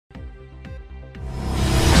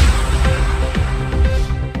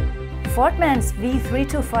Voortman's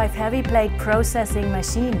V325 heavy plate processing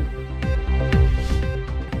machine.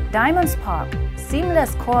 Diamondspark,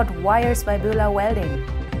 seamless cord wires by Böhler Welding.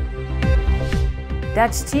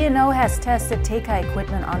 Dutch TNO has tested TECA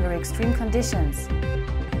equipment under extreme conditions.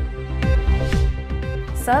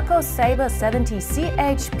 Selco Saber 70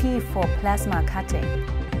 CHP for plasma cutting.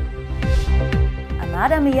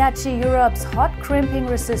 AMADA MIYACHI Europe's hot crimping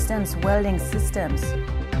resistance welding systems.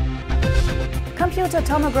 Computer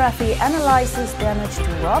tomography analyzes damage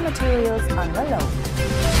to raw materials under load.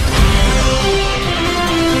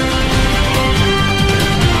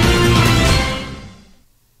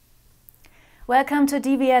 Welcome to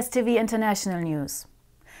DVS-TV International News.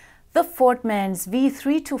 The Voortman's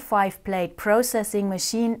V325 plate processing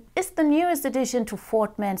machine is the newest addition to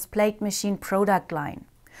Voortman's plate machine product line.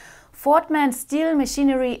 Voortman Steel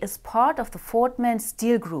Machinery is part of the Voortman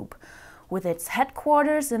Steel Group, with its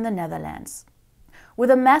headquarters in the Netherlands. With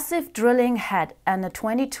a massive drilling head and a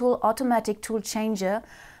 20-tool automatic tool changer,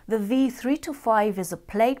 the V325 is a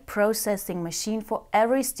plate processing machine for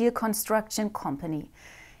every steel construction company.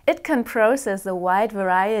 It can process a wide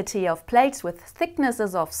variety of plates with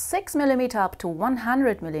thicknesses of 6 mm up to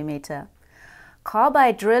 100 mm.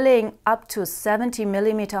 Carbide drilling up to 70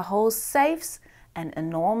 mm holes saves an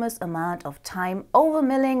enormous amount of time over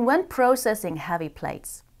milling when processing heavy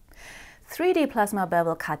plates. 3D plasma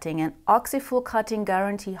bevel cutting and oxyfuel cutting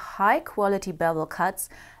guarantee high-quality bevel cuts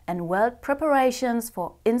and weld preparations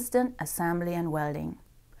for instant assembly and welding.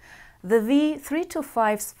 The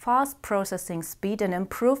V325's fast processing speed and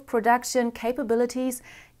improved production capabilities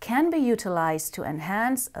can be utilized to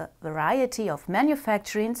enhance a variety of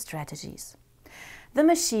manufacturing strategies. The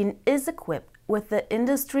machine is equipped with the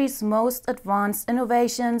industry's most advanced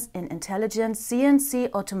innovations in intelligent CNC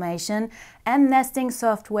automation and nesting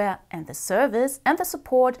software, and the service and the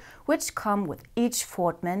support which come with each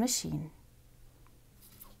Voortman machine.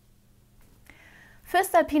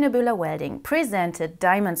 Voestalpine Böhler Welding presented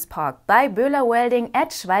Diamondspark by Böhler Welding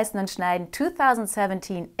at Schweißen und Schneiden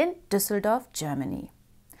 2017 in Düsseldorf, Germany.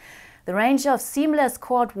 The range of seamless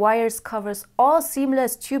cord wires covers all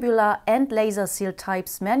seamless tubular and laser seal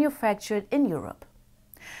types manufactured in Europe.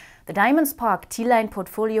 The Diamondspark T-line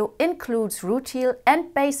portfolio includes rutile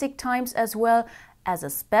and basic types as well as a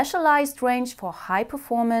specialized range for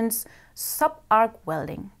high-performance sub-arc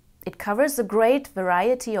welding. It covers a great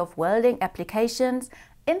variety of welding applications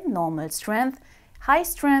in normal strength, high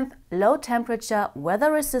strength, low temperature,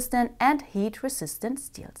 weather-resistant and heat-resistant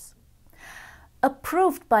steels.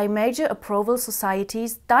 Approved by major approval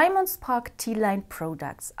societies, Diamondspark T-line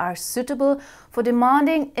products are suitable for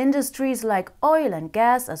demanding industries like oil and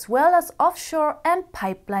gas as well as offshore and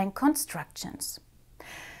pipeline constructions.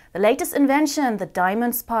 The latest invention, the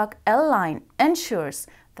Diamondspark L-line, ensures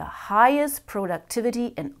the highest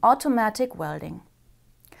productivity in automatic welding.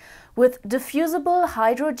 With diffusible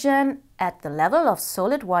hydrogen at the level of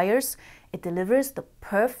solid wires, it delivers the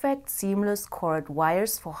perfect seamless cord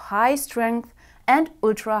wires for high strength and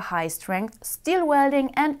ultra-high strength steel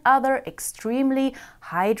welding and other extremely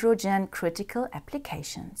hydrogen critical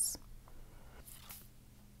applications.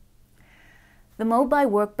 The mobile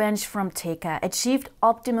workbench from TECA achieved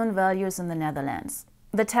optimum values in the Netherlands.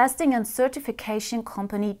 The testing and certification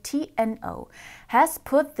company TNO has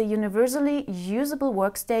put the universally usable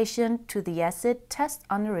workstation to the acid test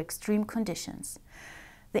under extreme conditions.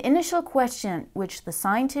 The initial question which the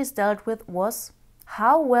scientists dealt with was: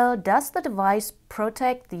 how well does the device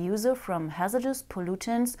protect the user from hazardous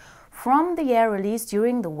pollutants from the air released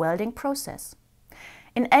during the welding process?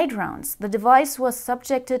 In 8 rounds, the device was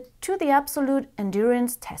subjected to the absolute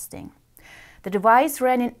endurance testing. The device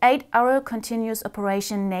ran in 8-hour continuous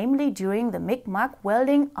operation, namely during the MIG-MAG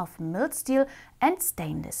welding of mild steel and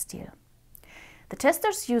stainless steel. The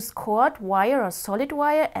testers used cord wire or solid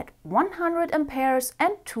wire at 100 amperes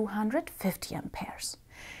and 250 amperes.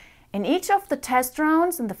 In each of the test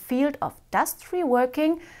rounds in the field of dust-free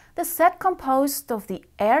working, the set composed of the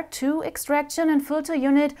Air2 extraction and filter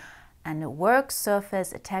unit and a work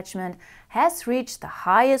surface attachment has reached the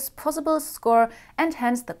highest possible score and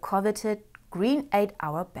hence the coveted green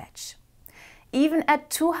 8-hour badge. Even at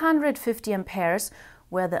 250 amperes,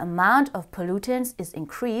 where the amount of pollutants is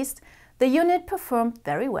increased, the unit performed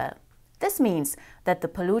very well. This means that the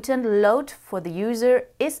pollutant load for the user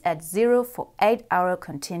is at 0 for 8-hour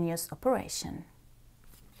continuous operation.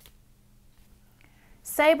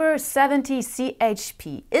 Saber 70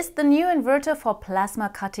 CHP is the new inverter for plasma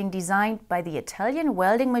cutting designed by the Italian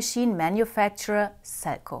welding machine manufacturer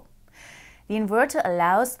Selco. The inverter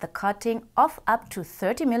allows the cutting of up to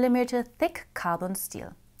 30 mm thick carbon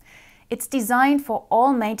steel. It's designed for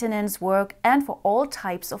all maintenance work and for all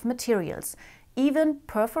types of materials, even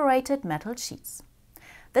perforated metal sheets.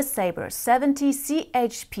 The Saber 70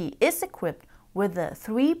 CHP is equipped with a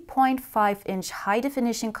 3.5-inch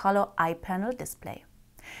high-definition color iPanel display.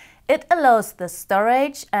 It allows the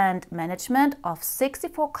storage and management of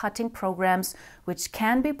 64 cutting programs, which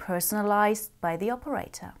can be personalized by the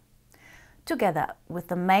operator. Together with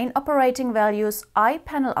the main operating values,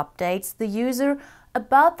 iPanel updates the user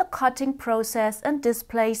about the cutting process and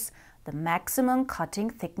displays the maximum cutting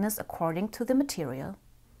thickness according to the material.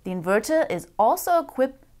 The inverter is also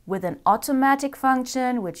equipped with an automatic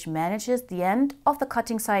function which manages the end of the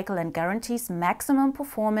cutting cycle and guarantees maximum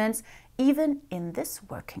performance even in this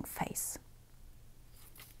working phase.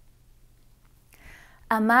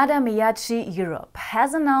 AMADA MIYACHI Europe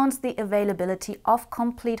has announced the availability of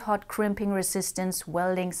complete hot crimping resistance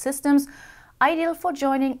welding systems ideal for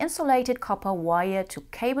joining insulated copper wire to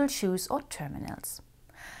cable shoes or terminals.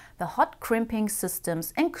 The hot crimping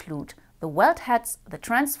systems include the weld heads, the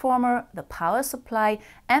transformer, the power supply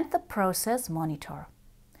and the process monitor.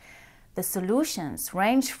 The solutions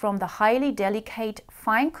range from the highly delicate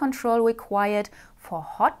fine control required for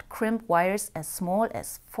hot crimp wires as small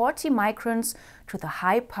as 40 microns to the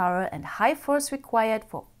high power and high force required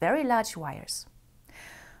for very large wires.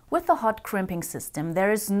 With the hot crimping system,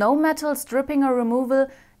 there is no metal stripping or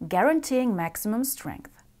removal, guaranteeing maximum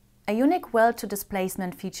strength. A unique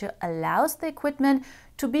weld-to-displacement feature allows the equipment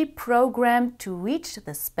to be programmed to reach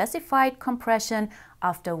the specified compression,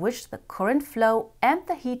 after which the current flow and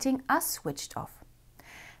the heating are switched off.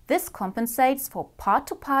 This compensates for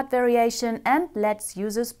part-to-part variation and lets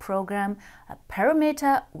users program a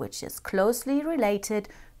parameter which is closely related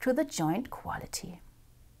to the joint quality.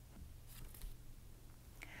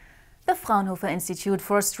 The Fraunhofer Institute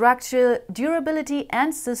for Structural Durability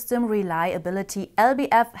and System Reliability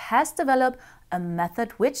 (LBF) has developed a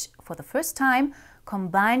method which, for the first time,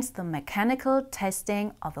 combines the mechanical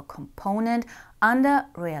testing of a component under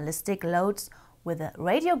realistic loads with a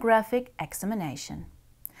radiographic examination.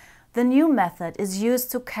 The new method is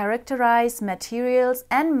used to characterize materials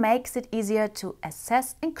and makes it easier to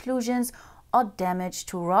assess inclusions or damage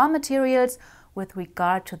to raw materials with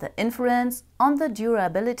regard to the influence on the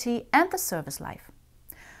durability and the service life.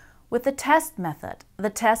 With the test method, the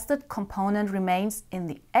tested component remains in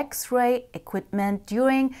the X-ray equipment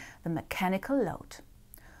during the mechanical load.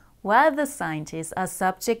 While the scientists are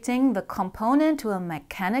subjecting the component to a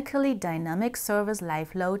mechanically dynamic service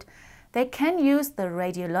life load, they can use the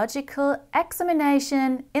radiological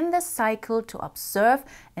examination in the cycle to observe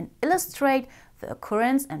and illustrate the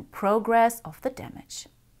occurrence and progress of the damage.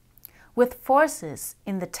 With forces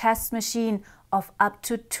in the test machine of up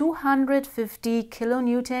to 250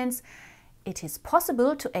 kilonewtons, it is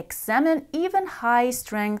possible to examine even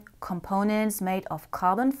high-strength components made of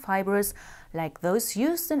carbon fibers like those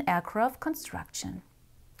used in aircraft construction.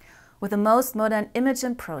 With the most modern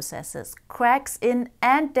imaging processes, cracks in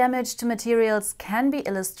and damage to materials can be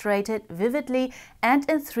illustrated vividly and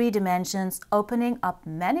in 3 dimensions, opening up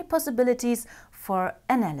many possibilities for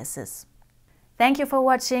analysis. Thank you for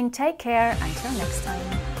watching. Take care. Until next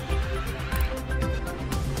time.